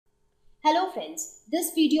Hello friends,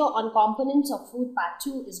 this video on components of food part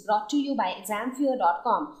 2 is brought to you by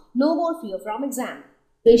examfear.com. No more fear from exam,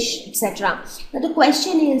 wish, etc. Now the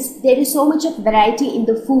question is, there is so much of variety in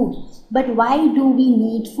the food, but why do we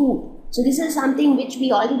need food? So this is something which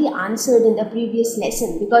we already answered in the previous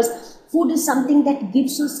lesson, because food is something that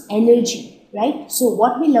gives us energy, right? So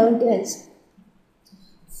what we learned is,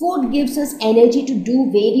 food gives us energy to do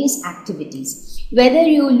various activities. Whether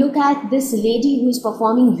you look at this lady who is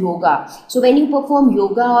performing yoga. So when you perform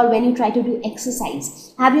yoga or when you try to do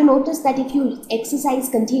exercise, have you noticed that if you exercise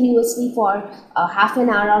continuously for half an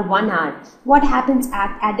hour or 1 hour, what happens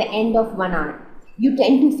at the end of 1 hour? You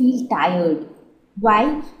tend to feel tired.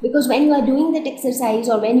 Why? Because when you are doing that exercise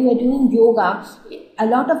or when you are doing yoga, a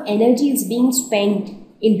lot of energy is being spent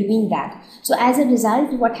in doing that. So as a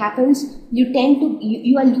result, what happens? You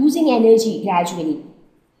are losing energy gradually.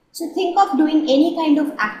 So think of doing any kind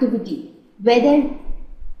of activity, whether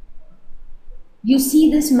you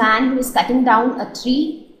see this man who is cutting down a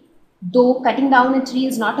tree, though cutting down a tree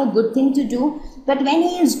is not a good thing to do, but when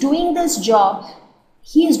he is doing this job,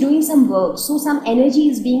 he is doing some work, so some energy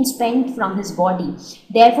is being spent from his body.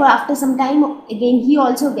 Therefore, after some time, again, he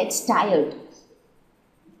also gets tired.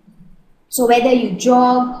 So whether you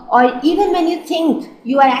jog or even when you think,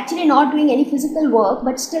 you are actually not doing any physical work,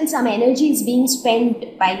 but still some energy is being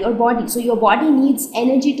spent by your body. So your body needs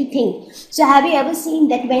energy to think. So have you ever seen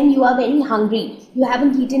that when you are very hungry, you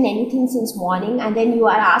haven't eaten anything since morning, and then you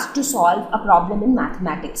are asked to solve a problem in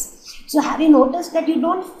mathematics? So have you noticed that you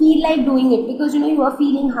don't feel like doing it because you are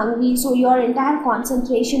feeling hungry, so your entire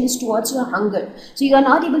concentration is towards your hunger. So you are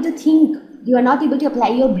not able to think. You are not able to apply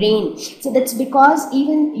your brain. So that's because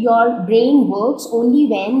even your brain works only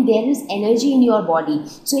when there is energy in your body.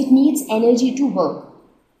 So it needs energy to work.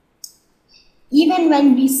 Even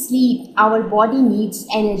when we sleep, our body needs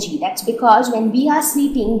energy. That's because when we are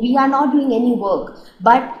sleeping, we are not doing any work.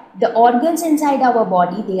 But the organs inside our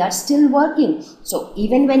body, they are still working. So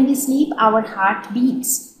even when we sleep, our heart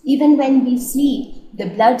beats. Even when we sleep, the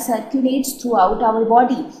blood circulates throughout our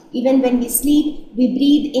body. Even when we sleep, we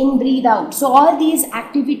breathe in, breathe out. So all these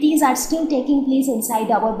activities are still taking place inside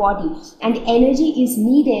our body, and energy is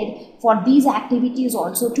needed for these activities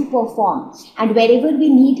also to perform. And wherever we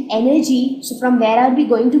need energy, so from where are we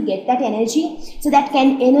going to get that energy? So that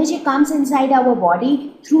energy comes inside our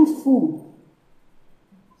body through food.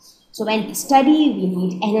 So when we study, we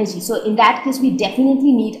need energy. So in that case, we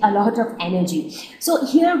definitely need a lot of energy. So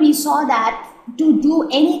here we saw that to do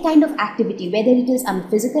any kind of activity, whether it is a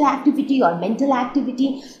physical activity or mental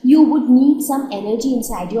activity, you would need some energy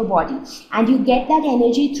inside your body. And you get that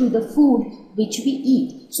energy through the food which we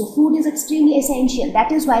eat. So food is extremely essential.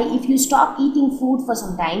 That is why if you stop eating food for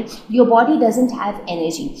some time, your body doesn't have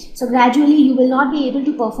energy. So gradually you will not be able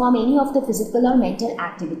to perform any of the physical or mental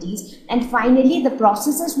activities. And finally, the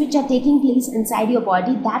processes which are taking place inside your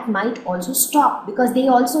body, that might also stop because they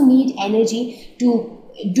also need energy to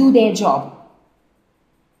do their job.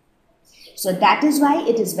 So that is why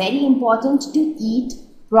it is very important to eat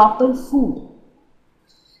proper food.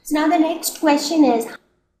 So now the next question is,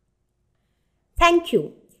 thank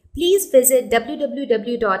you. Please visit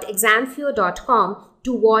www.examfear.com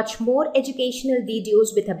to watch more educational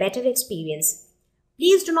videos with a better experience.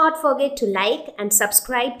 Please do not forget to like and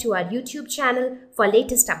subscribe to our YouTube channel for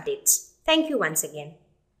latest updates. Thank you once again.